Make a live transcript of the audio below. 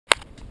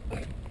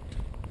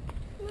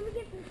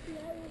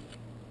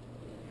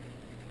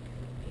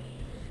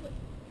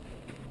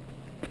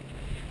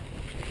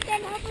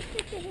Dad, help us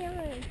get the hair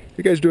in.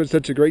 You guys are doing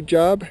such a great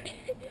job.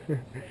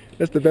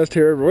 That's the best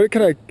hair ever. What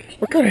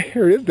kind of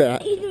hair is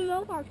that? He's a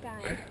mohawk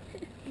guy.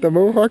 The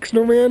Mohawk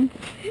Snowman?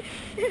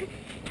 We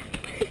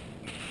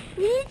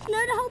need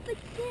snow to help it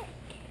stick.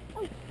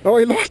 Oh,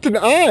 he lost an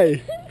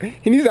eye.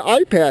 He needs an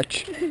eye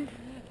patch.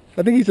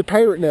 I think he's a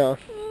pirate now.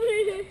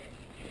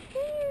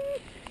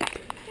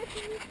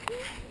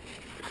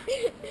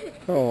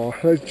 Oh,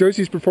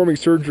 Josie's performing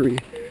surgery.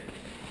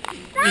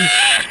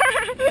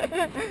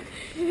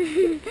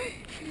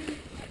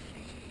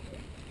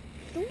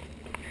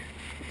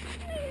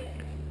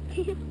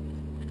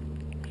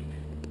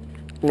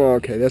 Oh,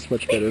 okay, that's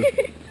much better.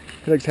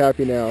 He looks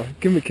happy now.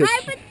 Give him a kiss.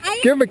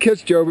 Give him a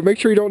kiss, Joe, but make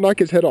sure you don't knock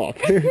his head off.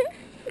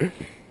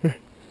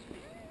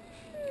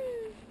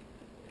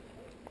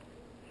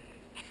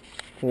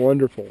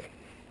 Wonderful.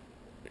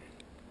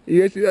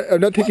 You guys,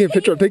 I'm not taking a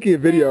picture, I'm taking a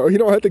video. You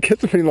don't have to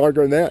kiss him any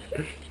longer than that.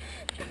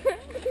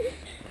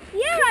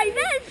 Yeah, I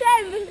bet it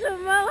said Mr.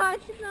 Mohawk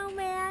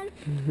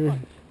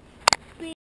Snowman.